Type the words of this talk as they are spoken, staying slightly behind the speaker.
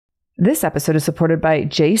This episode is supported by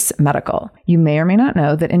Jase Medical. You may or may not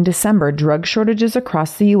know that in December, drug shortages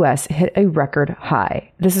across the U.S. hit a record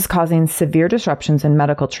high. This is causing severe disruptions in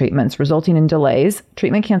medical treatments, resulting in delays,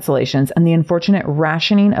 treatment cancellations, and the unfortunate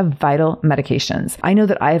rationing of vital medications. I know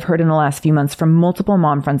that I have heard in the last few months from multiple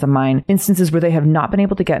mom friends of mine instances where they have not been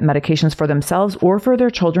able to get medications for themselves or for their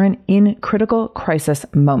children in critical crisis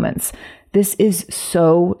moments. This is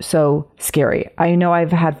so scary. I know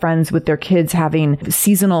I've had friends with their kids having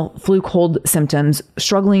seasonal flu cold symptoms,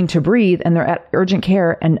 struggling to breathe, and they're at urgent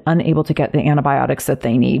care and unable to get the antibiotics that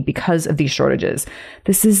they need because of these shortages.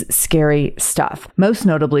 This is scary stuff. Most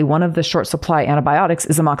notably, one of the short supply antibiotics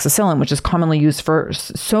is amoxicillin, which is commonly used for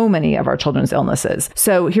so many of our children's illnesses.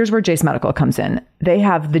 So here's where Jase Medical comes in. They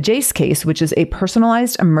have the Jase case, which is a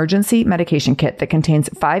personalized emergency medication kit that contains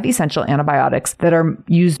 5 essential antibiotics that are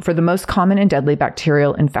used for the most common and deadly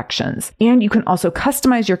bacterial infections. And you can also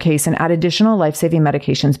customize your case and add additional life-saving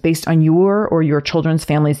medications based on your or your children's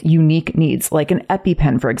family's unique needs, like an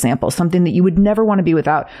EpiPen, for example, something that you would never want to be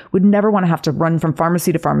without, would never want to have to run from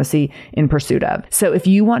pharmacy to pharmacy in pursuit of. So if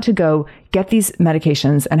you want to go get these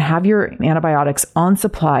medications and have your antibiotics on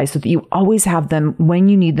supply so that you always have them when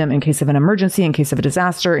you need them in case of an emergency, in case of a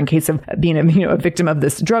disaster, in case of being a victim of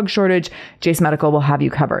this drug shortage, Jase Medical will have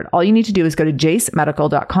you covered. All you need to do is go to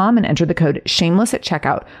jasemedical.com and enter the code shameless at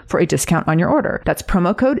checkout for a discount on your order. That's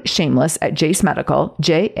promo code shameless at Jase Medical,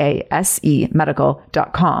 JASE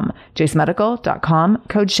medical.com, jasemedical.com,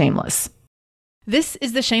 code shameless. This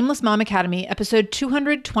is the Shameless Mom Academy, episode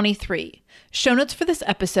 223. Show notes for this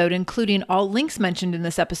episode, including all links mentioned in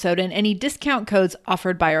this episode and any discount codes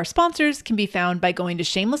offered by our sponsors, can be found by going to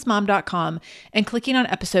shamelessmom.com and clicking on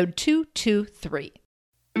episode 223.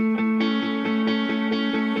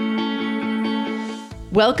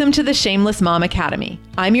 Welcome to the Shameless Mom Academy.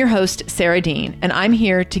 I'm your host, Sarah Dean, and I'm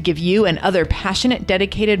here to give you and other passionate,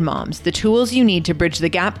 dedicated moms the tools you need to bridge the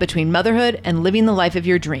gap between motherhood and living the life of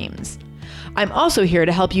your dreams. I'm also here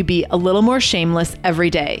to help you be a little more shameless every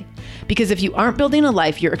day. Because if you aren't building a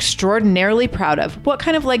life you're extraordinarily proud of, what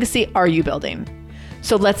kind of legacy are you building?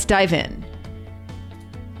 So let's dive in.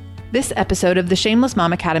 This episode of the Shameless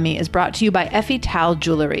Mom Academy is brought to you by Effie Tal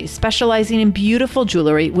Jewelry, specializing in beautiful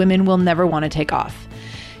jewelry women will never want to take off.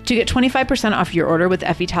 To get 25% off your order with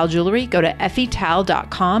Effie Tal Jewelry, go to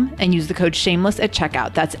effietal.com and use the code shameless at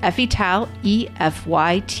checkout. That's effietal,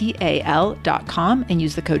 EFYTAL.com, and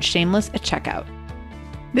use the code shameless at checkout.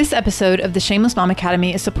 This episode of the Shameless Mom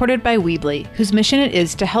Academy is supported by Weebly, whose mission it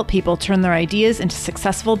is to help people turn their ideas into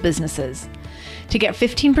successful businesses. To get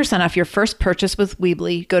 15% off your first purchase with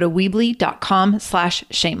Weebly, go to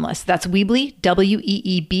weebly.com/shameless. That's Weebly,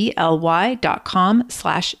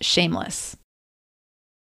 WEEBLY.com/shameless.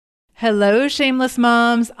 Hello, Shameless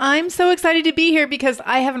Moms. I'm so excited to be here because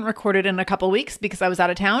I haven't recorded in a couple weeks because I was out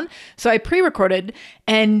of town. So I pre-recorded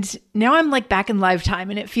and now I'm back in live time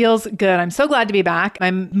and it feels good. I'm so glad to be back.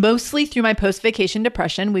 I'm mostly through my post-vacation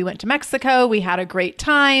depression. We went to Mexico. We had a great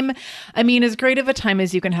time. I mean, as great of a time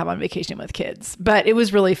as you can have on vacation with kids, but it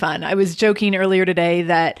was really fun. I was joking earlier today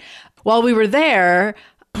that while we were there,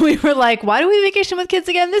 we were like, why do we vacation with kids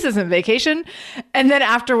again? This isn't vacation. And then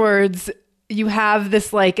afterwards, you have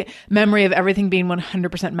this memory of everything being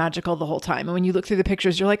 100% magical the whole time. And when you look through the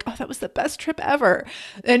pictures, you're like, oh, that was the best trip ever.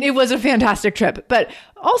 And it was a fantastic trip. But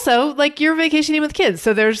also you're vacationing with kids.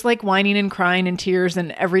 So there's whining and crying and tears.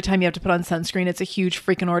 And every time you have to put on sunscreen, it's a huge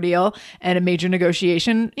freaking ordeal and a major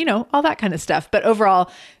negotiation, all that kind of stuff. But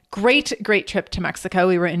overall, great trip to Mexico.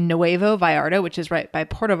 We were in Nuevo Vallarta, which is right by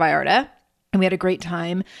Puerto Vallarta. And we had a great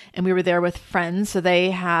time and we were there with friends. So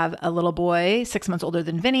they have a little boy 6 months older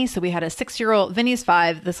than Vinny. So we had a 6-year-old, Vinny's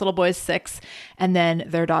 5, this little boy is 6, and then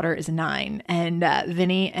their daughter is 9. And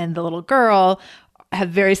Vinny and the little girl have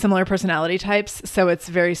very similar personality types. So it's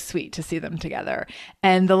very sweet to see them together.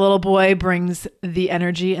 And the little boy brings the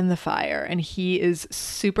energy and the fire. And he is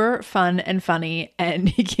super fun and funny. And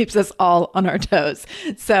he keeps us all on our toes.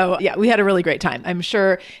 So yeah, we had a really great time. I'm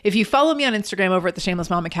sure if you follow me on Instagram over at the Shameless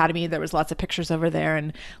Mom Academy, there was lots of pictures over there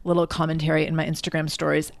and little commentary in my Instagram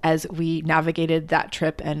stories as we navigated that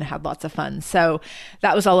trip and had lots of fun. So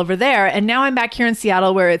that was all over there. And now I'm back here in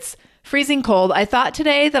Seattle where it's freezing cold. I thought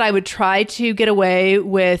today that I would try to get away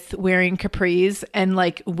with wearing capris and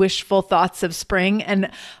wishful thoughts of spring, and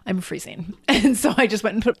I'm freezing. And so I just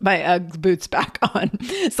went and put my Ugg boots back on.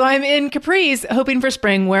 So I'm in capris hoping for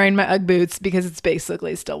spring, wearing my Ugg boots because it's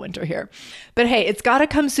basically still winter here. But hey, it's got to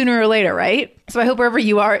come sooner or later, right? So I hope wherever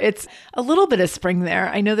you are, it's a little bit of spring there.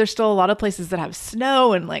 I know there's still a lot of places that have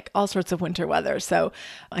snow and all sorts of winter weather. So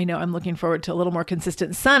I know I'm looking forward to a little more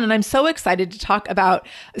consistent sun. And I'm so excited to talk about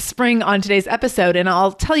spring on today's episode. And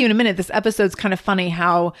I'll tell you in a minute, this episode's kind of funny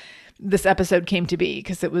how this episode came to be,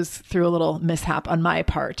 because it was through a little mishap on my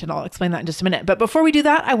part, and I'll explain that in just a minute. But before we do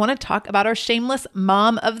that, I want to talk about our Shameless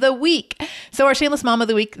Mom of the Week. So our Shameless Mom of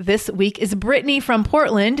the Week this week is Brittany from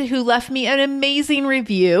Portland, who left me an amazing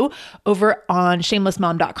review over on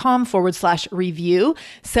shamelessmom.com/review.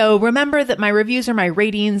 So remember that my reviews are my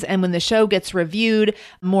ratings, and when the show gets reviewed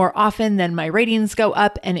more often, then my ratings go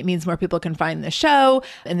up, and it means more people can find the show,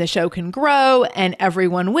 and the show can grow, and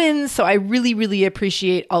everyone wins. So I really, really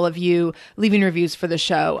appreciate all of you leaving reviews for the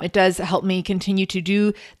show. It does help me continue to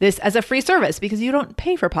do this as a free service, because you don't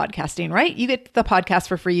pay for podcasting, right? You get the podcast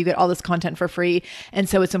for free, you get all this content for free. And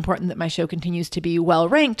so it's important that my show continues to be well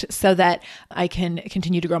ranked so that I can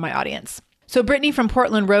continue to grow my audience. So Brittany from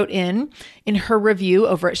Portland wrote in her review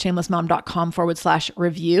over at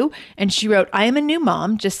shamelessmom.com/review. And she wrote, I am a new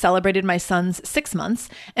mom, just celebrated my son's 6 months,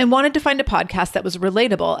 and wanted to find a podcast that was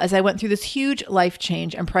relatable as I went through this huge life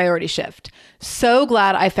change and priority shift. So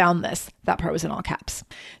glad I found this. That part was in all caps.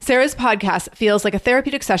 Sarah's podcast feels like a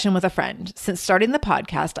therapeutic session with a friend. Since starting the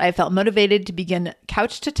podcast, I have felt motivated to begin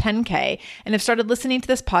Couch to 10K and have started listening to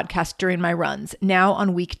this podcast during my runs, now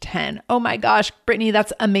on week 10. Oh my gosh, Brittany,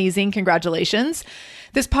 that's amazing. Congratulations.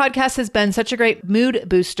 This podcast has been such a great mood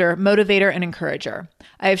booster, motivator, and encourager.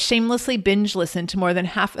 I have shamelessly binge listened to more than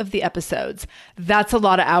half of the episodes. That's a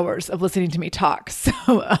lot of hours of listening to me talk. So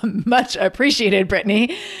much appreciated,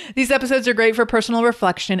 Brittany. These episodes are great for personal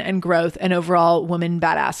reflection and growth and overall woman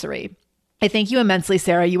badassery. I thank you immensely,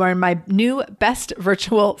 Sarah. You are my new best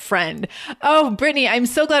virtual friend. Oh, Brittany, I'm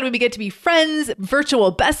so glad we get to be friends, virtual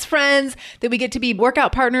best friends, that we get to be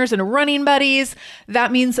workout partners and running buddies.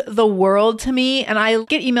 That means the world to me. And I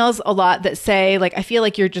get emails a lot that say, like, I feel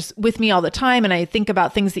like you're just with me all the time. And I think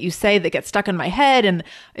about things that you say that get stuck in my head. And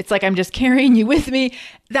it's like I'm just carrying you with me.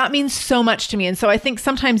 That means so much to me. And so I think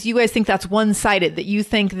sometimes you guys think that's one-sided, that you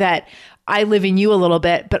think that I live in you a little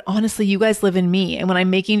bit, but honestly, you guys live in me. And when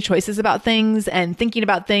I'm making choices about things and thinking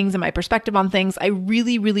about things and my perspective on things, I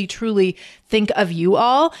really, really, truly think of you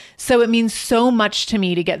all. So it means so much to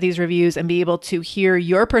me to get these reviews and be able to hear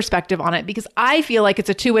your perspective on it, because I feel like it's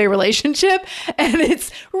a two-way relationship. And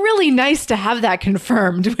it's really nice to have that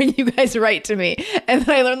confirmed when you guys write to me. And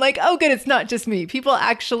then I learn, like, oh, good, it's not just me. People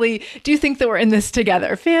actually do think that we're in this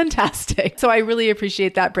together. Fantastic. So I really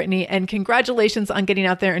appreciate that, Brittany. And congratulations on getting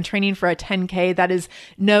out there and training for a 10K. That is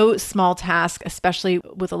no small task, especially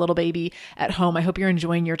with a little baby at home. I hope you're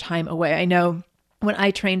enjoying your time away. I know when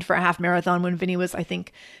I trained for a half marathon when Vinny was, I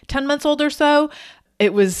think, 10 months old or so,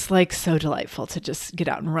 it was like so delightful to just get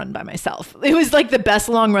out and run by myself. It was like the best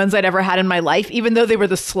long runs I'd ever had in my life, even though they were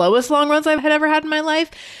the slowest long runs I had ever had in my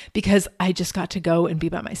life, because I just got to go and be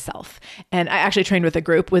by myself. And I actually trained with a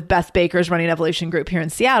group with Beth Baker's Running Evolution group here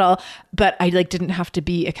in Seattle, but I didn't have to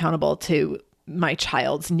be accountable to my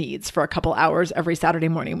child's needs for a couple hours every Saturday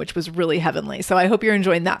morning, which was really heavenly. So I hope you're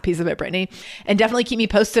enjoying that piece of it, Brittany, and definitely keep me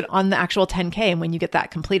posted on the actual 10K and when you get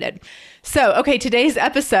that completed. So, okay, today's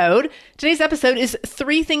episode is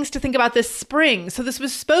 3 things to think about this spring. So this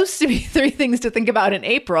was supposed to be 3 things to think about in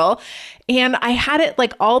April, and I had it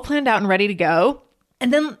like all planned out and ready to go.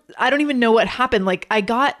 And then I don't even know what happened. Like, I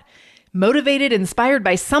got motivated, inspired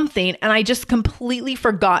by something, and I just completely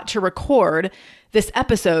forgot to record this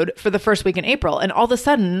episode for the first week in April. And all of a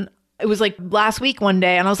sudden, it was like last week one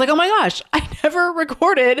day, and I was like, oh my gosh, I never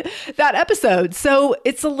recorded that episode. So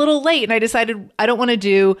it's a little late, and I decided I don't want to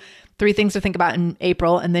do 3 things to think about in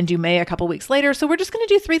April and then do May a couple weeks later. So we're just going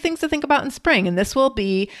to do 3 things to think about in spring. And this will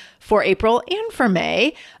be for April and for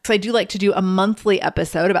May, because I do like to do a monthly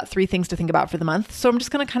episode about 3 things to think about for the month. So I'm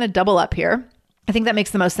just going to kind of double up here. I think that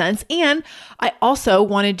makes the most sense. And I also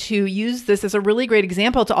wanted to use this as a really great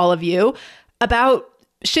example to all of you about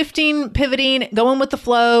shifting, pivoting, going with the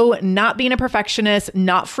flow, not being a perfectionist,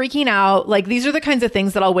 not freaking out. Like, these are the kinds of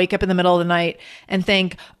things that I'll wake up in the middle of the night and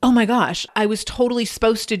think, oh my gosh, I was totally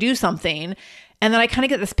supposed to do something. And then I kind of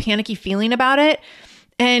get this panicky feeling about it.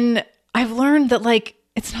 And I've learned that, like,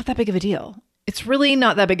 it's not that big of a deal. It's really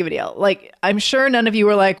not that big of a deal. Like, I'm sure none of you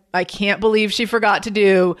were like, I can't believe she forgot to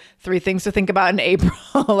do 3 things to think about in April,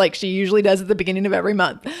 like she usually does at the beginning of every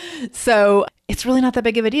month. So it's really not that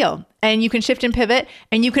big of a deal. And you can shift and pivot,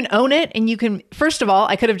 and you can own it. And you can, first of all,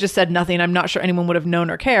 I could have just said nothing. I'm not sure anyone would have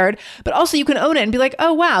known or cared, but also you can own it and be like,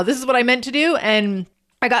 oh, wow, this is what I meant to do. And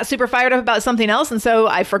I got super fired up about something else. And so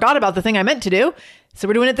I forgot about the thing I meant to do. So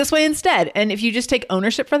we're doing it this way instead. And if you just take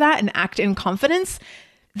ownership for that and act in confidence,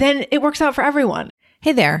 then it works out for everyone.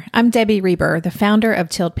 Hey there, I'm Debbie Reber, the founder of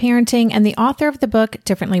Tilt Parenting and the author of the book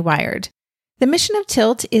Differently Wired. The mission of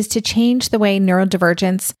Tilt is to change the way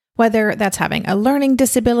neurodivergence, whether that's having a learning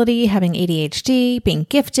disability, having ADHD, being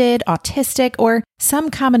gifted, autistic, or some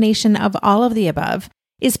combination of all of the above,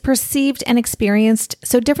 is perceived and experienced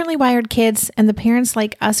so differently wired kids and the parents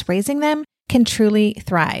like us raising them can truly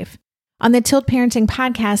thrive. On the Tilt Parenting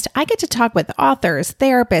podcast, I get to talk with authors,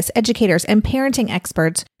 therapists, educators, and parenting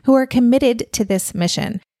experts who are committed to this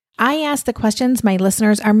mission. I ask the questions my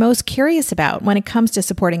listeners are most curious about when it comes to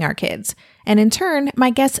supporting our kids. And in turn,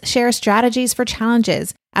 my guests share strategies for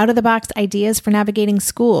challenges, out-of-the-box ideas for navigating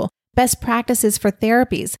school, best practices for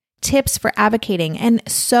therapies, tips for advocating, and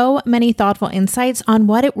so many thoughtful insights on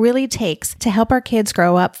what it really takes to help our kids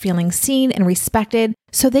grow up feeling seen and respected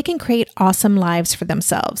so they can create awesome lives for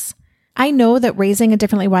themselves. I know that raising a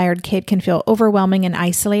differently wired kid can feel overwhelming and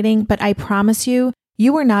isolating, but I promise you,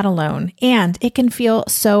 you are not alone, and it can feel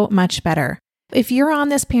so much better. If you're on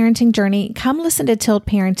this parenting journey, come listen to Tilt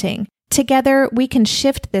Parenting. Together, we can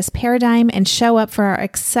shift this paradigm and show up for our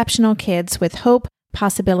exceptional kids with hope,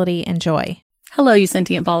 possibility, and joy. Hello, you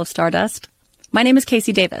sentient ball of stardust. My name is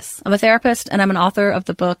Casey Davis. I'm a therapist, and I'm an author of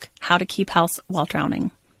the book, How to Keep House While Drowning,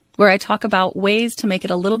 where I talk about ways to make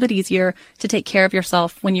it a little bit easier to take care of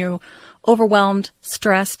yourself when you're overwhelmed,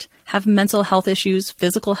 stressed, have mental health issues,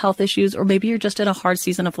 physical health issues, or maybe you're just in a hard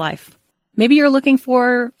season of life. Maybe you're looking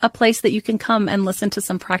for a place that you can come and listen to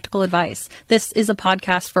some practical advice. This is a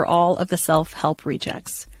podcast for all of the self-help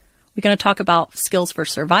rejects. We're going to talk about skills for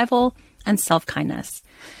survival and self-kindness.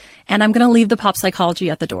 And I'm going to leave the pop psychology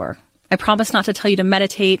at the door. I promise not to tell you to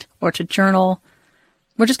meditate or to journal.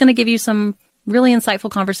 We're just going to give you some really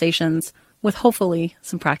insightful conversations with hopefully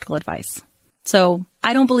some practical advice. So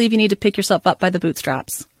I don't believe you need to pick yourself up by the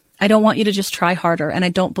bootstraps. I don't want you to just try harder, and I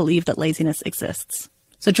don't believe that laziness exists.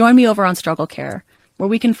 So join me over on Struggle Care, where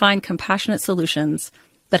we can find compassionate solutions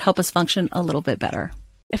that help us function a little bit better.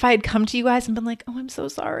 If I had come to you guys and been like, oh, I'm so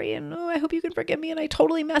sorry, and oh, I hope you can forgive me, and I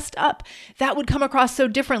totally messed up, that would come across so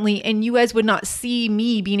differently, and you guys would not see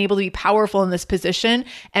me being able to be powerful in this position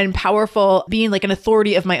and powerful being like an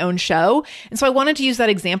authority of my own show. And so I wanted to use that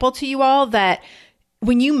example to you all that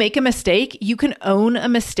when you make a mistake, you can own a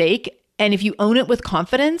mistake. And if you own it with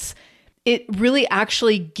confidence, it really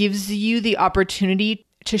actually gives you the opportunity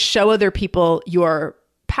to show other people your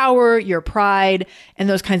power, your pride, and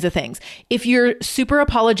those kinds of things. If you're super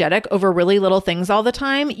apologetic over really little things all the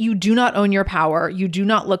time, you do not own your power. You do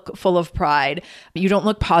not look full of pride. You don't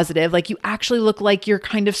look positive. Like you actually look like you're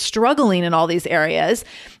kind of struggling in all these areas.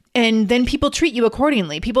 And then people treat you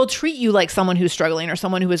accordingly. People treat you like someone who's struggling or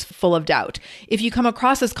someone who is full of doubt. If you come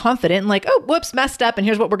across as confident and like, oh, whoops, messed up, and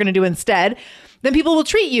here's what we're going to do instead, then people will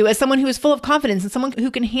treat you as someone who is full of confidence and someone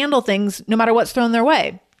who can handle things no matter what's thrown their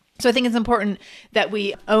way. So I think it's important that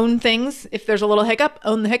we own things. If there's a little hiccup,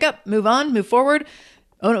 own the hiccup, move on, move forward,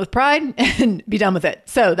 own it with pride, and be done with it.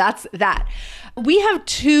 So that's that. We have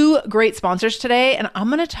two great sponsors today, and I'm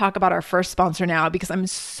going to talk about our first sponsor now because I'm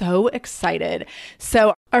so excited.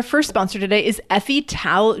 So our first sponsor today is Effie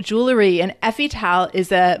Tal Jewelry, and Effie Tal is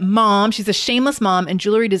a mom. She's a shameless mom and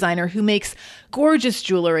jewelry designer who makes gorgeous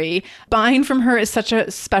jewelry. Buying from her is such a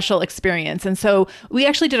special experience. And so we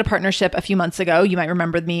actually did a partnership a few months ago. You might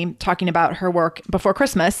remember me talking about her work before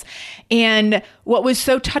Christmas. And what was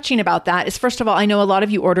so touching about that is, first of all, I know a lot of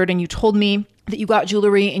you ordered and you told me that you got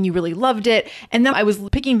jewelry and you really loved it. And then I was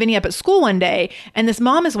picking Vinny up at school one day and this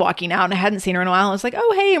mom is walking out and I hadn't seen her in a while. I was like,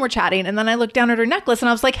 oh, hey, and we're chatting. And then I looked down at her necklace and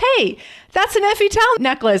I was like, hey, that's an Effie Tal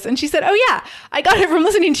necklace. And she said, oh yeah, I got it from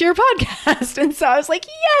listening to your podcast. And so I was like,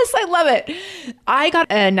 yes, I love it. I got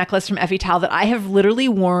a necklace from Effie Tal that I have literally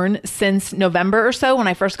worn since November or so when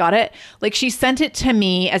I first got it. Like she sent it to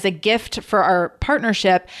me as a gift for our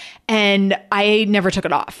partnership and I never took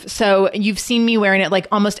it off. So you've seen me wearing it, like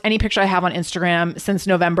almost any picture I have on Instagram since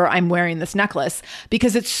November, I'm wearing this necklace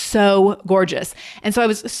because it's so gorgeous. And so I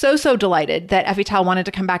was so delighted that Effie Tal wanted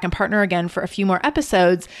to come back and partner again for a few more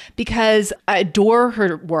episodes because I adore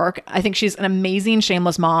her work. I think she's an amazing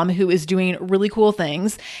shameless mom who is doing really cool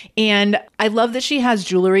things. And I love that she has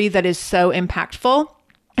jewelry that is so impactful.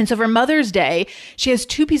 And so for Mother's Day, she has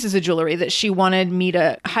two pieces of jewelry that she wanted me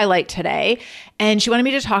to highlight today. And she wanted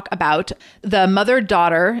me to talk about the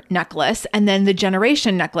mother-daughter necklace and then the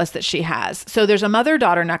generation necklace that she has. So there's a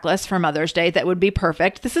mother-daughter necklace for Mother's Day that would be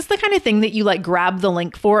perfect. This is the kind of thing that you like grab the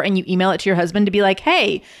link for and you email it to your husband to be like,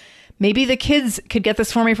 hey, maybe the kids could get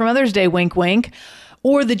this for me for Mother's Day, wink, wink.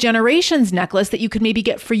 Or the generations necklace that you could maybe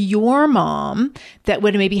get for your mom that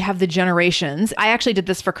would maybe have the generations. I actually did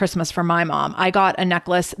this for Christmas for my mom. I got a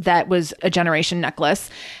necklace that was a generation necklace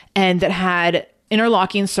and that had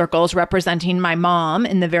interlocking circles representing my mom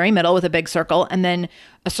in the very middle with a big circle. And then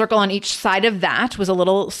a circle on each side of that was a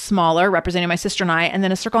little smaller representing my sister and I. And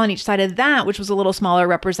then a circle on each side of that, which was a little smaller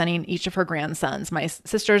representing each of her grandsons, my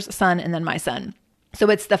sister's son and then my son. So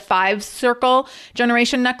it's the 5 circle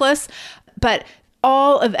generation necklace. But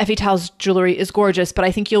All of Effie Tal's jewelry is gorgeous, but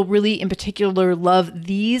I think you'll really, in particular, love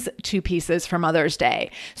these two pieces for Mother's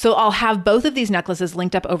Day. So I'll have both of these necklaces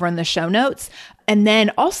linked up over in the show notes. And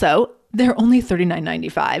then also, they're only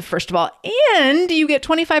 $39.95, first of all, and you get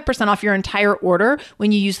 25% off your entire order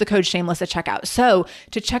when you use the code shameless at checkout. So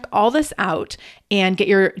to check all this out and get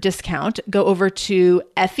your discount, go over to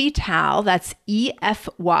EffieTal, that's EFYTAL.com.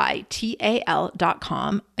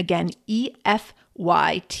 Again,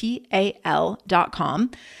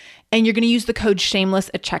 EFYTAL.com. And you're going to use the code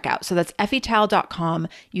shameless at checkout. So that's EffieTal.com.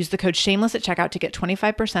 Use the code shameless at checkout to get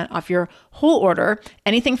 25% off your whole order,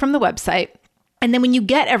 anything from the website. And then when you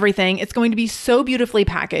get everything, it's going to be so beautifully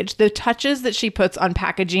packaged. The touches that she puts on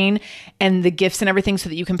packaging and the gifts and everything so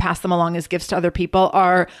that you can pass them along as gifts to other people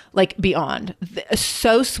are like beyond.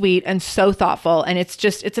 So sweet and so thoughtful. And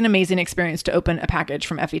it's an amazing experience to open a package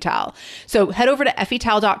from Effie Tal. So head over to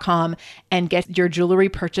EffieTal.com and get your jewelry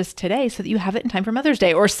purchased today so that you have it in time for Mother's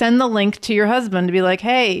Day, or send the link to your husband to be like,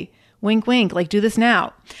 hey, wink, wink, like do this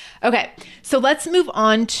now. Okay, so let's move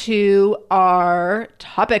on to our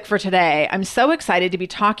topic for today. I'm so excited to be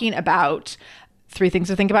talking about 3 things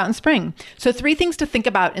to think about in spring. So 3 things to think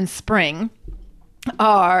about in spring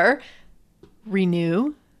are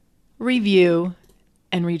renew, review,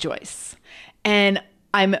 and rejoice. And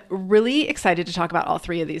I'm really excited to talk about all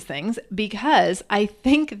 3 of these things because I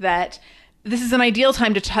think that this is an ideal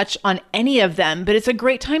time to touch on any of them, but it's a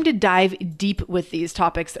great time to dive deep with these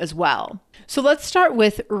topics as well. So let's start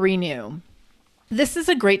with renew. This is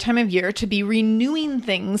a great time of year to be renewing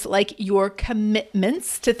things like your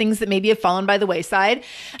commitments to things that maybe have fallen by the wayside.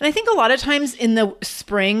 And I think a lot of times in the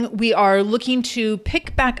spring, we are looking to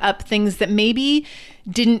pick back up things that maybe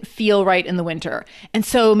didn't feel right in the winter. And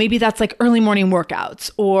so maybe that's like early morning workouts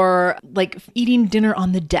or like eating dinner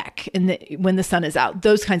on the deck when the sun is out,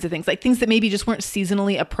 those kinds of things, like things that maybe just weren't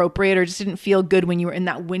seasonally appropriate or just didn't feel good when you were in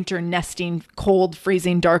that winter nesting, cold,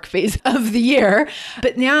 freezing, dark phase of the year.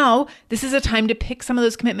 But now this is a time to pick some of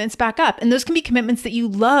those commitments back up. And those can be commitments that you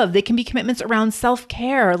love. They can be commitments around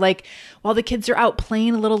self-care, like while the kids are out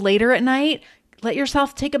playing a little later at night, let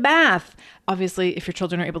yourself take a bath. Obviously, if your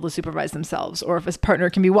children are able to supervise themselves or if a partner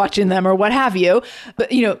can be watching them or what have you.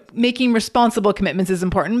 But, making responsible commitments is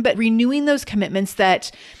important, but renewing those commitments that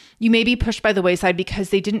you may be pushed by the wayside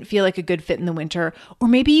because they didn't feel like a good fit in the winter, or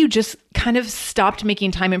maybe you just kind of stopped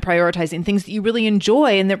making time and prioritizing things that you really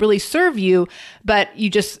enjoy and that really serve you, but you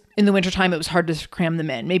just, in the wintertime, it was hard to cram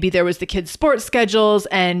them in. Maybe there was the kids' sports schedules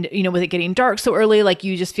and, with it getting dark so early, like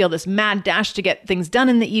you just feel this mad dash to get things done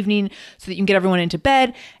in the evening so that you can get everyone into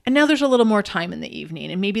bed. And now there's a little more time in the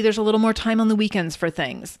evening, and maybe there's a little more time on the weekends for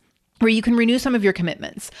things where you can renew some of your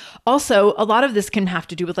commitments. Also, a lot of this can have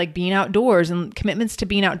to do with like being outdoors and commitments to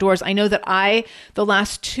being outdoors. I know that the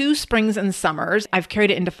last 2 springs and summers, I've carried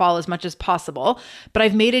it into fall as much as possible, but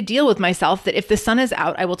I've made a deal with myself that if the sun is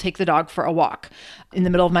out, I will take the dog for a walk in the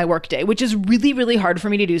middle of my workday, which is really, really hard for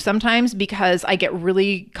me to do sometimes because I get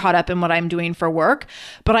really caught up in what I'm doing for work.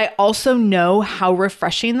 But I also know how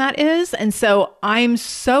refreshing that is. And so I'm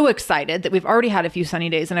so excited that we've already had a few sunny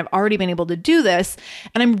days and I've already been able to do this.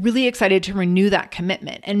 And I'm really excited to renew that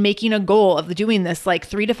commitment and making a goal of doing this like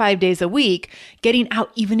 3 to 5 days a week, getting out,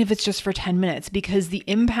 even if it's just for 10 minutes, because the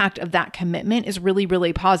impact of that commitment is really,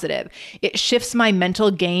 really positive. It shifts my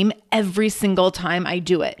mental game every single time I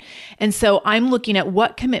do it. And so I'm looking at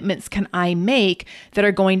what commitments can I make that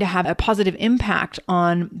are going to have a positive impact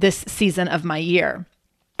on this season of my year.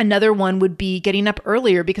 Another one would be getting up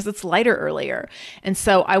earlier because it's lighter earlier. And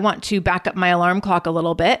so I want to back up my alarm clock a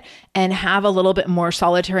little bit and have a little bit more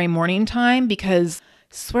solitary morning time because,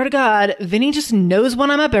 swear to God, Vinny just knows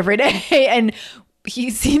when I'm up every day. And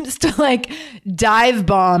he seems to like dive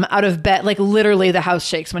bomb out of bed. Like literally the house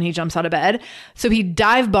shakes when he jumps out of bed. So he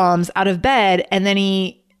dive bombs out of bed and then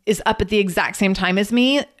he is up at the exact same time as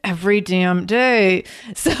me every damn day.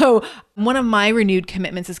 So one of my renewed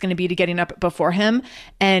commitments is going to be to getting up before him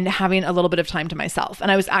and having a little bit of time to myself.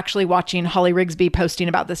 And I was actually watching Holly Rigsby posting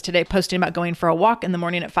about this today, posting about going for a walk in the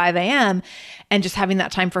morning at 5 a.m. and just having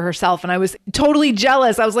that time for herself. And I was totally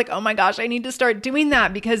jealous. I was like, oh my gosh, I need to start doing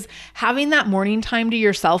that, because having that morning time to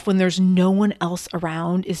yourself when there's no one else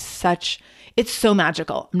around it's so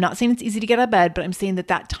magical. I'm not saying it's easy to get out of bed, but I'm saying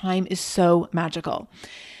that time is so magical.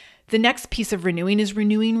 The next piece of renewing is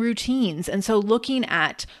renewing routines. And so looking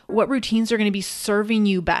at what routines are going to be serving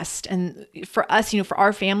you best. And for us, for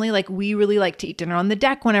our family, like we really like to eat dinner on the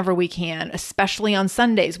deck whenever we can, especially on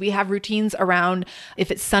Sundays. We have routines around,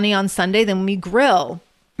 if it's sunny on Sunday, then we grill.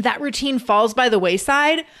 That routine falls by the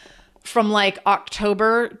wayside from like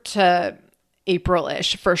October to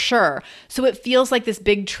April-ish for sure. So it feels like this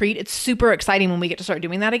big treat. It's super exciting when we get to start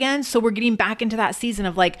doing that again. So we're getting back into that season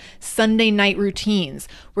of like Sunday night routines.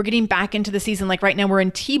 We're getting back into the season. Like right now we're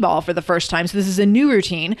in T-ball for the first time. So this is a new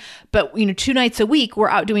routine, but 2 nights a week we're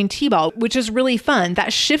out doing T-ball, which is really fun.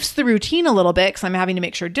 That shifts the routine a little bit because I'm having to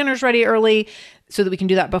make sure dinner's ready early so that we can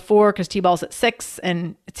do that before, because T-ball's at 6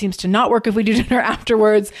 and it seems to not work if we do dinner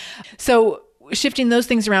afterwards. So shifting those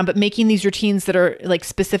things around, but making these routines that are like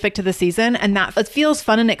specific to the season. And that it feels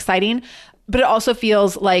fun and exciting, but it also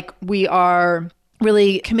feels like we are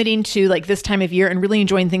really committing to like this time of year and really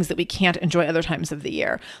enjoying things that we can't enjoy other times of the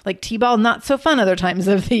year. Like T-ball, not so fun other times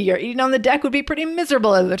of the year. Eating on the deck would be pretty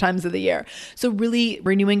miserable other times of the year. So really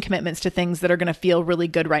renewing commitments to things that are going to feel really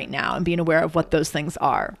good right now and being aware of what those things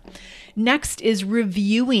are. Next is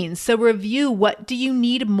reviewing. So review, what do you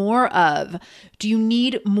need more of? Do you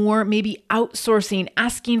need more maybe outsourcing,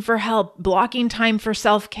 asking for help, blocking time for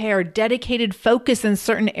self-care, dedicated focus in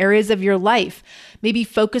certain areas of your life? Maybe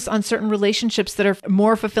focus on certain relationships that are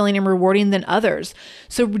more fulfilling and rewarding than others.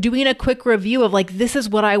 So doing a quick review of like, this is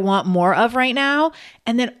what I want more of right now.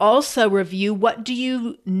 And then also review, what do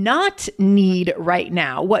you not need right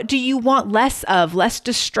now? What do you want less of? Less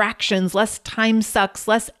distractions, less time sucks,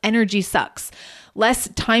 less energy sucks, less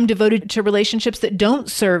time devoted to relationships that don't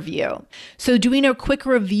serve you. So doing a quick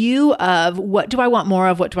review of what do I want more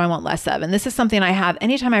of, what do I want less of? And this is something I have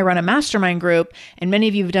anytime I run a mastermind group, and many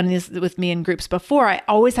of you have done this with me in groups before. I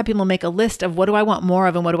always have people make a list of what do I want more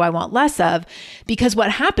of and what do I want less of? Because what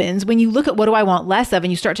happens when you look at what do I want less of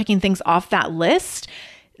and you start taking things off that list,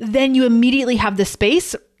 then you immediately have the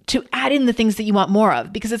space to add in the things that you want more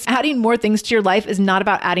of, because it's adding more things to your life is not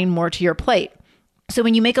about adding more to your plate. So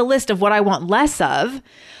when you make a list of what I want less of,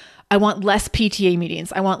 I want less PTA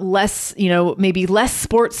meetings. I want less, maybe less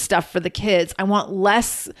sports stuff for the kids. I want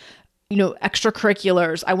less,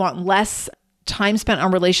 extracurriculars. I want less time spent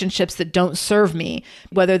on relationships that don't serve me,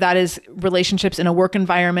 whether that is relationships in a work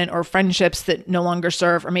environment or friendships that no longer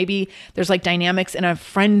serve, or maybe there's like dynamics in a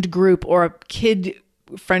friend group or a kid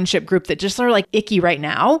friendship group that just are like icky right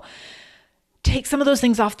now. Take some of those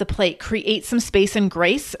things off the plate, create some space and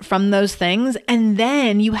grace from those things, and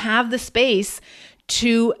then you have the space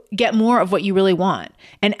to get more of what you really want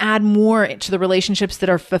and add more to the relationships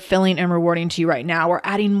that are fulfilling and rewarding to you right now, or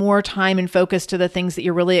adding more time and focus to the things that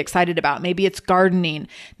you're really excited about. Maybe it's gardening,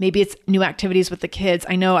 maybe it's new activities with the kids.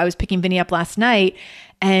 I know I was picking Vinny up last night,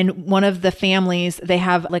 and one of the families, they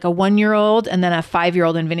have like a 1-year-old and then a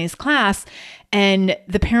 5-year-old in Vinny's class. And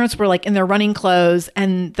the parents were like in their running clothes,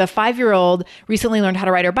 and the 5-year-old recently learned how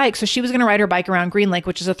to ride her bike. So she was going to ride her bike around Green Lake,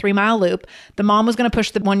 which is a 3-mile loop. The mom was going to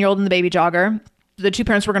push the 1-year-old in the baby jogger. The 2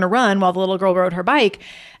 parents were going to run while the little girl rode her bike.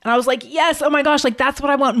 And I was like, yes, oh my gosh, like that's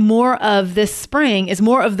what I want more of this spring, is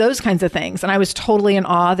more of those kinds of things. And I was totally in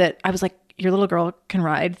awe that I was like, your little girl can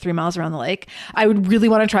ride 3 miles around the lake. I would really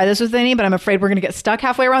want to try this with Vinny, but I'm afraid we're going to get stuck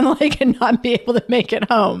halfway around the lake and not be able to make it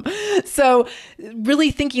home. So really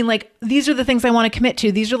thinking like, these are the things I want to commit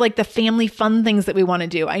to. These are like the family fun things that we want to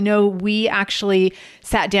do. I know we actually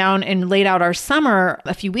sat down and laid out our summer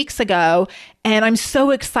a few weeks ago, and I'm so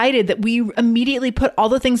excited that we immediately put all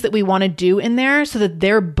the things that we want to do in there so that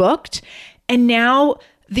they're booked. And now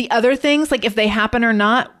the other things, like if they happen or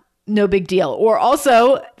not, no big deal. Or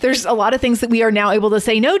also, there's a lot of things that we are now able to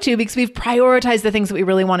say no to because we've prioritized the things that we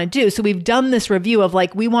really want to do. So we've done this review of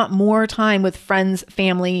like, we want more time with friends,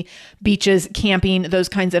 family, beaches, camping, those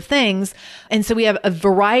kinds of things. And so we have a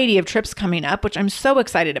variety of trips coming up, which I'm so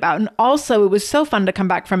excited about. And also, it was so fun to come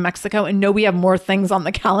back from Mexico and know we have more things on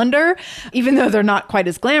the calendar, even though they're not quite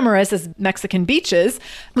as glamorous as Mexican beaches.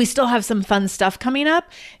 We still have some fun stuff coming up.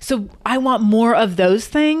 So I want more of those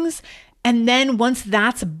things. And then once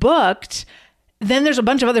that's booked, then there's a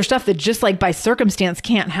bunch of other stuff that just like by circumstance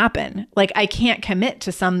can't happen. Like I can't commit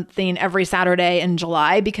to something every Saturday in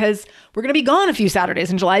July because we're going to be gone a few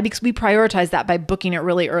Saturdays in July because we prioritize that by booking it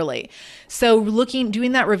really early. So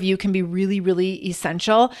doing that review can be really, really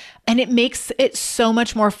essential. And it makes it so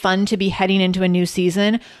much more fun to be heading into a new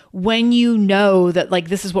season when you know that like,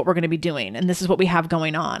 this is what we're going to be doing and this is what we have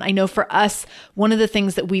going on. I know for us, one of the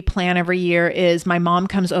things that we plan every year is my mom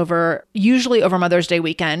comes over, usually over Mother's Day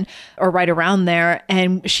weekend or right around there,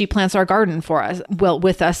 and she plants our garden for us, well,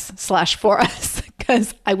 with us / for us,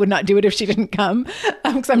 because I would not do it if she didn't come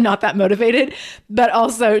because I'm not that motivated. But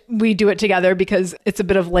also we do it together because it's a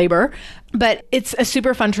bit of labor. But it's a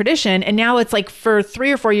super fun tradition. And now it's like for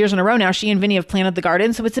 3 or 4 years in a row now, she and Vinny have planted the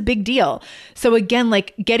garden. So it's a big deal. So again,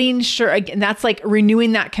 like getting sure, again, that's like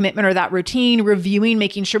renewing that commitment or that routine, reviewing,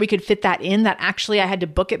 making sure we could fit that in. That actually I had to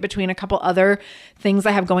book it between a couple other things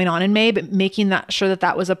I have going on in May, but making that sure that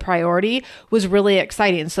that was a priority was really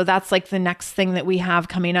exciting. So that's like the next thing that we have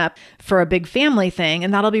coming up for a big family thing.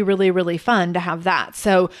 And that'll be really, really fun to have that.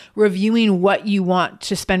 So reviewing what you want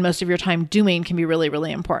to spend most of your time doing can be really,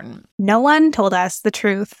 really important. No one told us the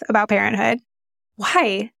truth about parenthood.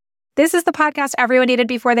 Why? This is the podcast everyone needed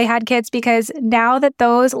before they had kids, because now that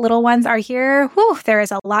those little ones are here, there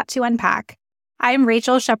is a lot to unpack. I'm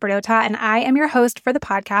Rachel Shepardota, and I am your host for the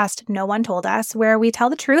podcast No One Told Us, where we tell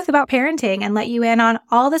the truth about parenting and let you in on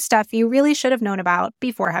all the stuff you really should have known about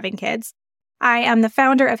before having kids. I am the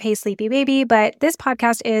founder of Hey Sleepy Baby, but this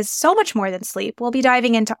podcast is so much more than sleep. We'll be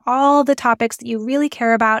diving into all the topics that you really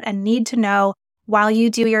care about and need to know while you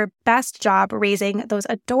do your best job raising those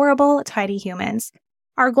adorable, tiny humans.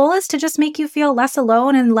 Our goal is to just make you feel less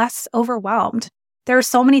alone and less overwhelmed. There are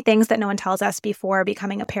so many things that no one tells us before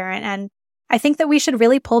becoming a parent, and I think that we should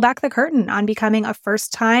really pull back the curtain on becoming a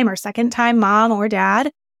first-time or second-time mom or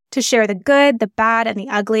dad to share the good, the bad, and the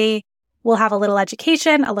ugly. We'll have a little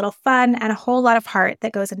education, a little fun, and a whole lot of heart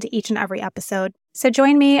that goes into each and every episode. So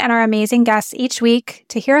join me and our amazing guests each week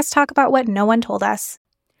to hear us talk about what no one told us.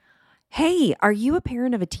 Hey, are you a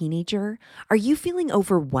parent of a teenager? Are you feeling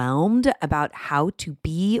overwhelmed about how to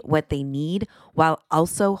be what they need while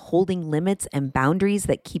also holding limits and boundaries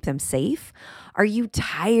that keep them safe? Are you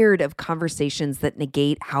tired of conversations that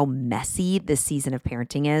negate how messy this season of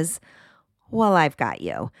parenting is? Well, I've got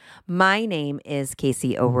you. My name is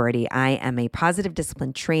Casey O'Rourke. I am a positive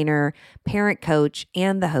discipline trainer, parent coach,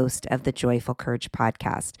 and the host of the Joyful Courage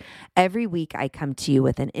podcast. Every week, I come to you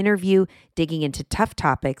with an interview digging into tough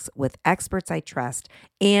topics with experts I trust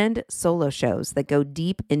and solo shows that go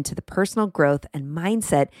deep into the personal growth and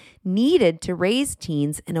mindset needed to raise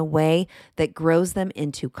teens in a way that grows them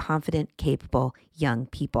into confident, capable young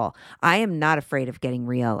people. I am not afraid of getting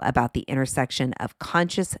real about the intersection of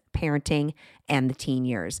conscious parenting and the teen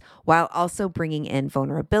years, while also bringing in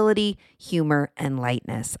vulnerability, humor, and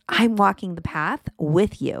lightness. I'm walking the path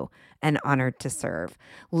with you and honored to serve.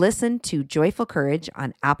 Listen to Joyful Courage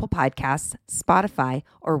on Apple Podcasts, Spotify,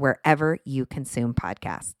 or wherever you consume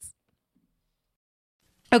podcasts.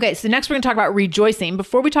 Okay, so next we're going to talk about rejoicing.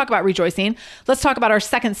 Before we talk about rejoicing, let's talk about our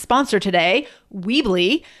second sponsor today,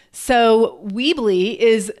 Weebly. So Weebly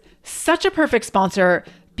is such a perfect sponsor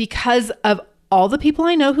because of all the people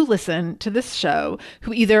I know who listen to this show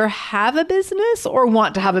who either have a business or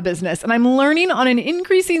want to have a business. And I'm learning on an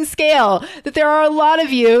increasing scale that there are a lot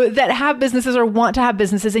of you that have businesses or want to have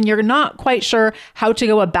businesses and you're not quite sure how to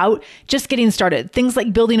go about just getting started. Things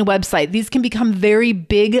like building a website. These can become very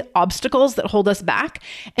big obstacles that hold us back.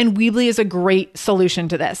 And Weebly is a great solution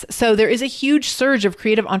to this. So there is a huge surge of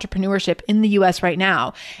creative entrepreneurship in the US right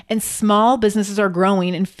now. And small businesses are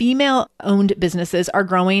growing and female-owned businesses are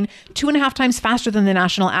growing 2.5 times faster than the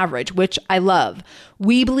national average, which I love.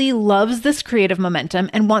 Weebly loves this creative momentum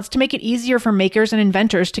and wants to make it easier for makers and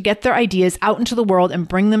inventors to get their ideas out into the world and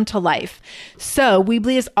bring them to life. So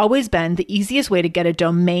Weebly has always been the easiest way to get a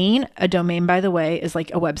domain. A domain, by the way, is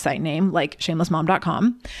like a website name, like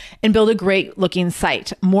shamelessmom.com, and build a great looking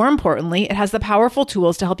site. More importantly, it has the powerful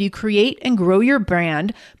tools to help you create and grow your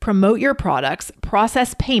brand, promote your products,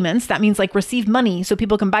 process payments. That means like receive money so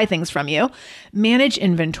people can buy things from you, manage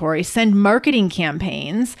inventory, send marketing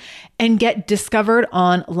campaigns, and get discovered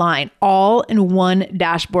online, all in one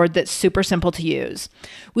dashboard that's super simple to use.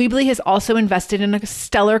 Weebly has also invested in a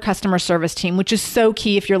stellar customer service team, which is so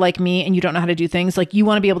key if you're like me and you don't know how to do things. Like you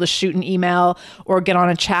want to be able to shoot an email or get on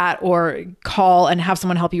a chat or call and have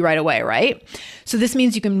someone help you right away, right? So this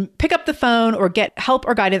means you can pick up the phone or get help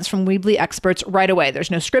or guidance from Weebly experts right away. There's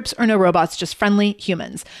no scripts or no robots, just friendly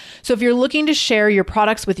humans. So if you're looking to share your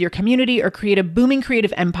products with your community or create a booming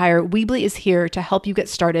creative empire, Weebly is here to help you get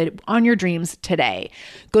started on your dreams today.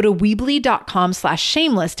 Go to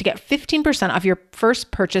Weebly.com/shameless to get 15% off your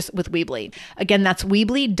first purchase with Weebly. Again, that's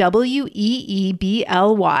Weebly,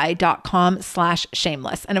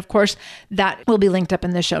 WEEBLY.com/shameless. And of course, that will be linked up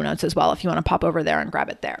in the show notes as well if you want to pop over there and grab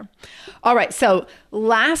it there. All right. So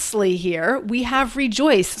lastly here, we have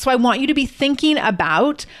Rejoice. So I want you to be thinking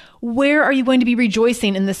about where are you going to be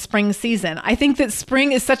rejoicing in the spring season? I think that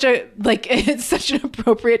spring is it's such an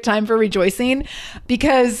appropriate time for rejoicing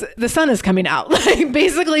because the sun is coming out. Like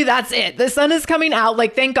basically that's it. The sun is coming out.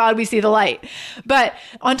 Like, thank God we see the light. But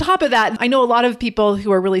on top of that, I know a lot of people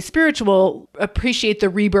who are really spiritual appreciate the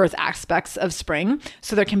rebirth aspects of spring.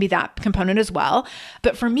 So there can be that component as well.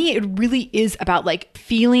 But for me, it really is about like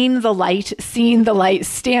feeling the light, seeing the light,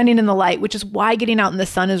 standing in the light, which is why getting out in the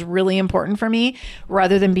sun is really important for me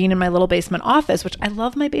rather than being in my little basement office, which I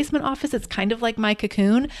love my basement office. It's kind of like my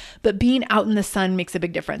cocoon, but being out in the sun makes a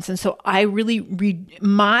big difference. And so I really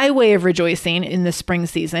my way of rejoicing in the spring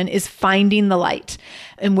season is finding the light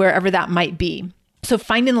and wherever that might be. So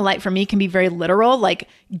finding the light for me can be very literal, like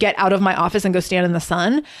get out of my office and go stand in the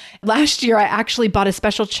sun. Last year, I actually bought a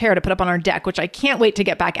special chair to put up on our deck, which I can't wait to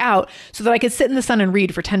get back out so that I could sit in the sun and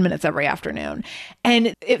read for 10 minutes every afternoon.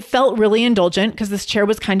 And it felt really indulgent because this chair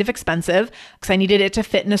was kind of expensive because I needed it to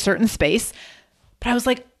fit in a certain space. But I was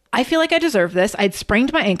like, I feel like I deserve this. I'd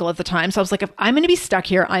sprained my ankle at the time. So I was like, if I'm going to be stuck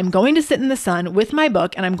here, I'm going to sit in the sun with my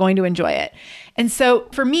book and I'm going to enjoy it. And so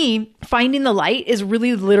for me, finding the light is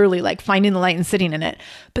really literally like finding the light and sitting in it.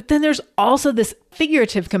 But then there's also this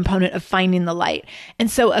figurative component of finding the light.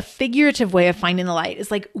 And so a figurative way of finding the light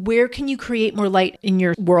is like, where can you create more light in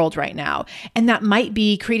your world right now? And that might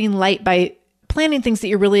be creating light by planning things that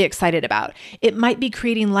you're really excited about. It might be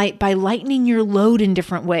creating light by lightening your load in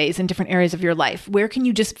different ways in different areas of your life. Where can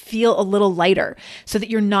you just feel a little lighter so that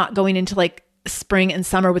you're not going into like spring and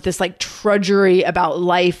summer with this like trudgery about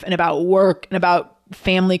life and about work and about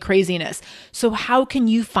family craziness. So how can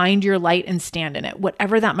you find your light and stand in it,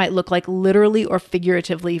 whatever that might look like literally or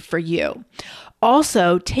figuratively for you?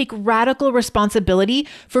 Also, take radical responsibility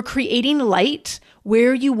for creating light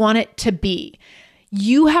where you want it to be.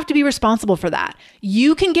 You have to be responsible for that.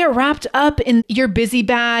 You can get wrapped up in your busy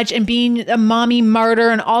badge and being a mommy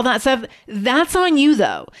martyr and all that stuff. That's on you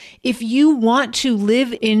though. If you want to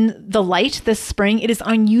live in the light this spring, it is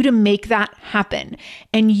on you to make that happen.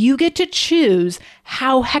 And you get to choose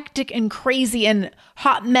how hectic and crazy and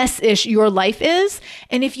hot mess-ish your life is.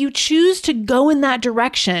 And if you choose to go in that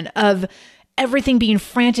direction of everything being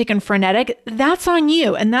frantic and frenetic, that's on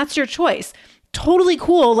you and that's your choice. Totally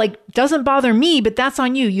cool, like doesn't bother me, but that's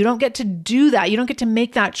on you. You don't get to do that. You don't get to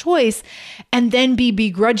make that choice and then be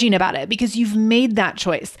begrudging about it because you've made that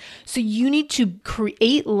choice. So you need to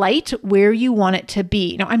create light where you want it to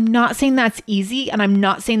be. Now, I'm not saying that's easy, and I'm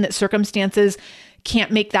not saying that circumstances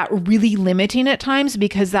can't make that really limiting at times,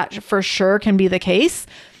 because that for sure can be the case.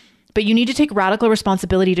 But you need to take radical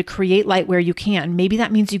responsibility to create light where you can. Maybe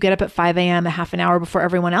that means you get up at 5 a.m. a half an hour before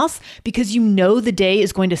everyone else because you know the day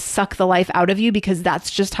is going to suck the life out of you because that's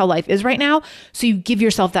just how life is right now. So you give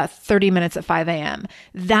yourself that 30 minutes at 5 a.m.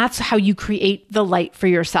 That's how you create the light for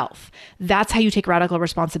yourself. That's how you take radical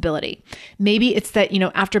responsibility. Maybe it's that,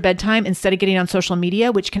 after bedtime, instead of getting on social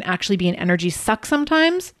media, which can actually be an energy suck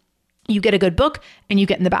sometimes, you get a good book and you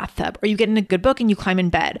get in the bathtub, or you get in a good book and you climb in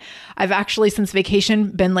bed. I've actually since vacation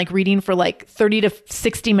been like reading for like 30 to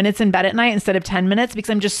 60 minutes in bed at night instead of 10 minutes because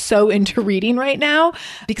I'm just so into reading right now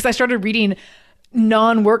because I started reading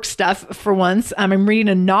non-work stuff for once. I'm reading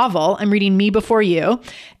a novel. I'm reading Me Before You,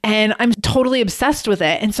 and I'm totally obsessed with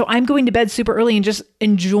it. And so I'm going to bed super early and just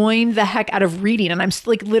enjoying the heck out of reading. And I'm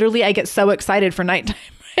like, literally, I get so excited for nighttime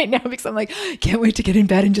right now because I'm like, can't wait to get in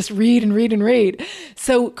bed and just read and read and read.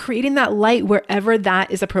 So creating that light wherever that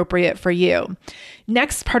is appropriate for you.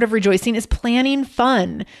 Next part of rejoicing is planning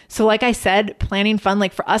fun. So like I said, planning fun,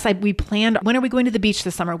 like for us, we planned, when are we going to the beach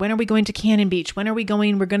this summer? When are we going to Cannon Beach? When are we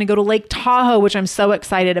going? We're going to go to Lake Tahoe, which I'm so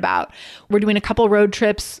excited about. We're doing a couple road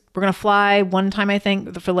trips. We're going to fly one time, I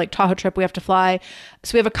think, for Lake Tahoe trip, we have to fly.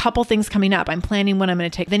 So we have a couple things coming up. I'm planning when I'm going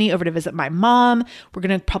to take Vinny over to visit my mom. We're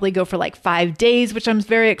going to probably go for like 5 days, which I'm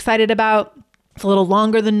very excited about. It's a little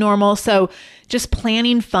longer than normal. So just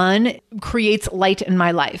planning fun creates light in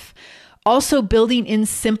my life. Also building in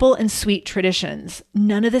simple and sweet traditions.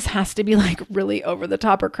 None of this has to be like really over the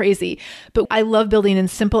top or crazy, but I love building in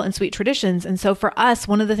simple and sweet traditions. And so for us,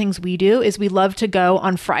 one of the things we do is we love to go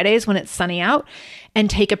on Fridays when it's sunny out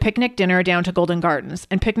and take a picnic dinner down to Golden Gardens.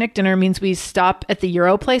 And picnic dinner means we stop at the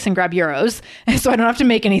Euro place and grab Euros. And so I don't have to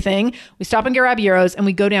make anything. We stop and grab Euros and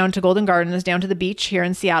we go down to Golden Gardens, down to the beach here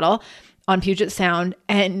in Seattle, on Puget Sound,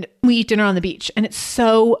 and we eat dinner on the beach. And it's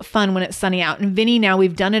so fun when it's sunny out. And Vinny, now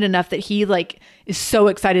we've done it enough that he is so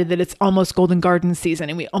excited that it's almost Golden Garden season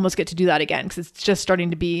and we almost get to do that again because it's just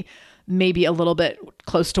starting to be maybe a little bit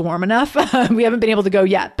close to warm enough. We haven't been able to go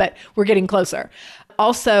yet, but we're getting closer.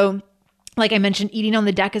 Also, like I mentioned, eating on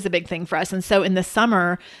the deck is a big thing for us. And so in the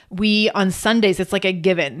summer, on Sundays, it's like a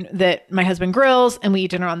given that my husband grills and we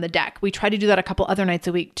eat dinner on the deck. We try to do that a couple other nights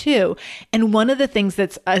a week too. And one of the things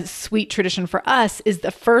that's a sweet tradition for us is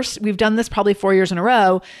we've done this probably 4 years in a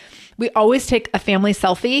row. We always take a family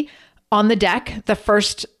selfie on the deck, the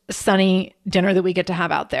first sunny dinner that we get to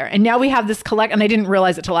have out there. And now we have this and I didn't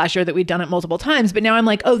realize it till last year that we'd done it multiple times, but now I'm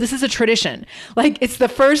like, oh, this is a tradition. Like it's the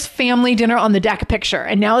first family dinner on the deck picture.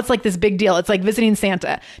 And now it's like this big deal. It's like visiting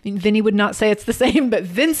Santa. I mean, Vinny would not say it's the same, but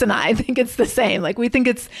Vince and I think it's the same. Like we think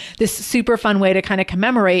it's this super fun way to kind of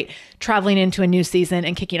commemorate traveling into a new season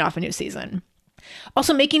and kicking off a new season.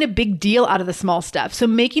 Also making a big deal out of the small stuff. So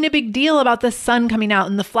making a big deal about the sun coming out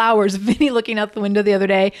and the flowers. Vinny looking out the window the other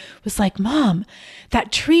day was like, Mom,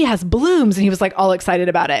 that tree has blooms. And he was like all excited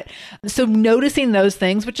about it. So noticing those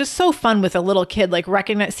things, which is so fun with a little kid, like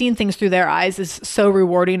seeing things through their eyes is so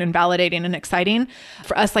rewarding and validating and exciting.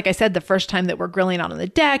 For us, like I said, the first time that we're grilling out on the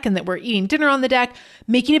deck and that we're eating dinner on the deck,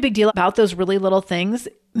 making a big deal about those really little things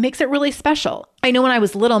makes it really special. I know when I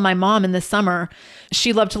was little, my mom in the summer,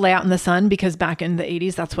 she loved to lay out in the sun because back in the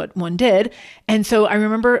 80s, that's what one did. And so I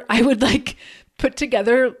remember I would put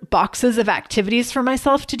together boxes of activities for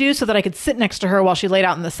myself to do so that I could sit next to her while she laid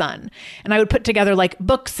out in the sun. And I would put together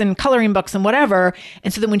books and coloring books and whatever.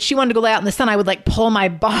 And so that when she wanted to go lay out in the sun, I would pull my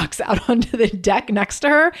box out onto the deck next to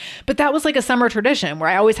her. But that was a summer tradition where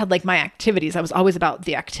I always had my activities. I was always about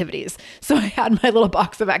the activities. So I had my little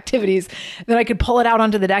box of activities that I could pull it out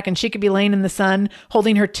onto the deck and she could be laying in the sun,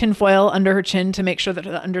 holding her tinfoil under her chin to make sure that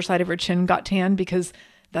the underside of her chin got tan, because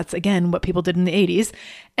that's, again, what people did in the 80s.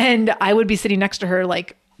 And I would be sitting next to her,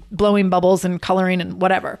 blowing bubbles and coloring and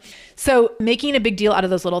whatever. So making a big deal out of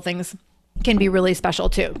those little things can be really special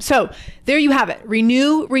too. So there you have it.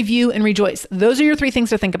 Renew, review, and rejoice. Those are your 3 things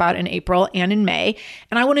to think about in April and in May.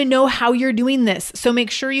 And I want to know how you're doing this. So make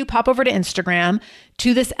sure you pop over to Instagram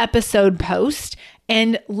to this episode post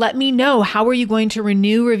and let me know, how are you going to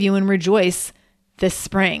renew, review, and rejoice this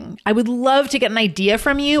spring? I would love to get an idea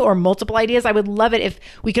from you, or multiple ideas. I would love it if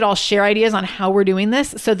we could all share ideas on how we're doing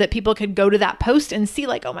this so that people could go to that post and see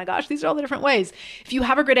oh my gosh, these are all the different ways. If you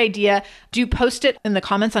have a great idea, do post it in the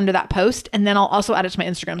comments under that post. And then I'll also add it to my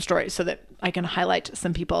Instagram story so that I can highlight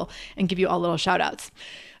some people and give you all little shout outs.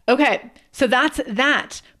 Okay, so that's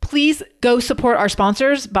that. Please go support our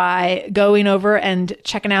sponsors by going over and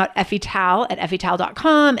checking out Effie Tal at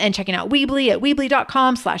effietal.com and checking out Weebly at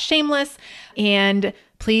weebly.com/shameless. And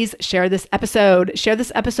please share this episode. Share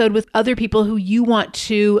this episode with other people who you want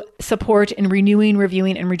to support in renewing,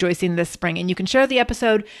 reviewing, and rejoicing this spring. And you can share the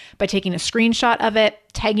episode by taking a screenshot of it,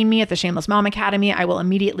 tagging me at the Shameless Mom Academy. I will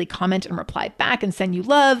immediately comment and reply back and send you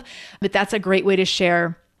love. But that's a great way to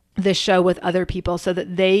share this show with other people so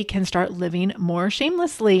that they can start living more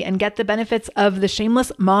shamelessly and get the benefits of the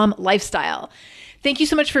shameless mom lifestyle. Thank you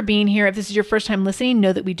so much for being here. If this is your first time listening,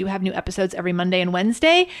 know that we do have new episodes every Monday and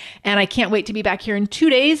Wednesday. And I can't wait to be back here in 2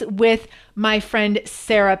 days with my friend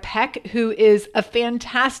Sarah Peck, who is a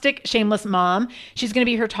fantastic shameless mom. She's going to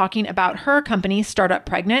be here talking about her company, Startup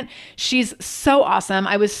Pregnant. She's so awesome.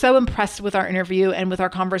 I was so impressed with our interview and with our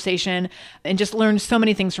conversation and just learned so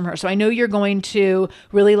many things from her. So I know you're going to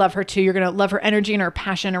really love her too. You're going to love her energy and her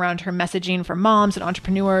passion around her messaging for moms and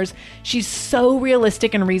entrepreneurs. She's so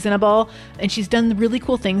realistic and reasonable, and she's done really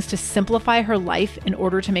cool things to simplify her life in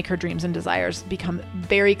order to make her dreams and desires become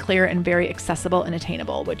very clear and very accessible and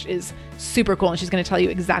attainable, which is super cool. And she's going to tell you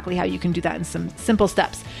exactly how you can do that in some simple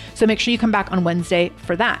steps. So make sure you come back on Wednesday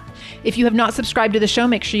for that. If you have not subscribed to the show,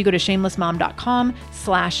 make sure you go to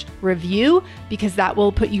shamelessmom.com/review, because that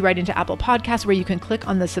will put you right into Apple Podcasts, where you can click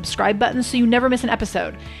on the subscribe button so you never miss an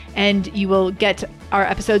episode. And you will get our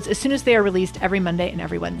episodes as soon as they are released every Monday and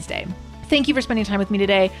every Wednesday. Thank you for spending time with me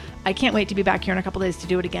today. I can't wait to be back here in a couple days to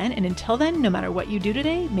do it again. And until then, no matter what you do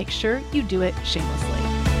today, make sure you do it shamelessly.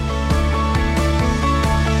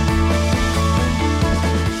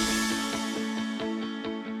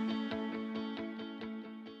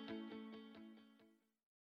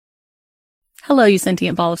 Hello, you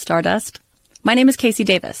sentient ball of stardust. My name is Casey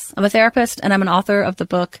Davis. I'm a therapist and I'm an author of the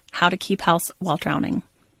book, How to Keep House While Drowning,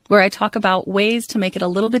 where I talk about ways to make it a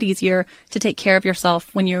little bit easier to take care of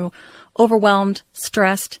yourself when you're overwhelmed,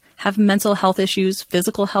 stressed, have mental health issues,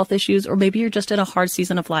 physical health issues, or maybe you're just in a hard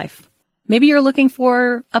season of life. Maybe you're looking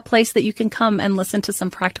for a place that you can come and listen to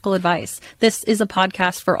some practical advice. This is a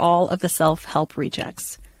podcast for all of the self-help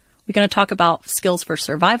rejects. We're going to talk about skills for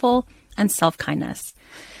survival and self-kindness.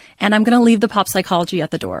 And I'm going to leave the pop psychology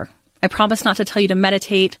at the door. I promise not to tell you to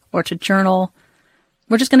meditate or to journal.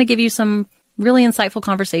 We're just going to give you some really insightful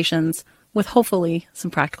conversations with hopefully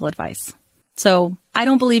some practical advice. So I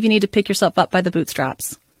don't believe you need to pick yourself up by the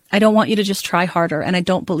bootstraps. I don't want you to just try harder, and I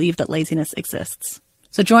don't believe that laziness exists.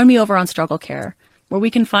 So join me over on Struggle Care, where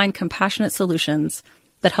we can find compassionate solutions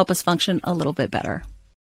that help us function a little bit better.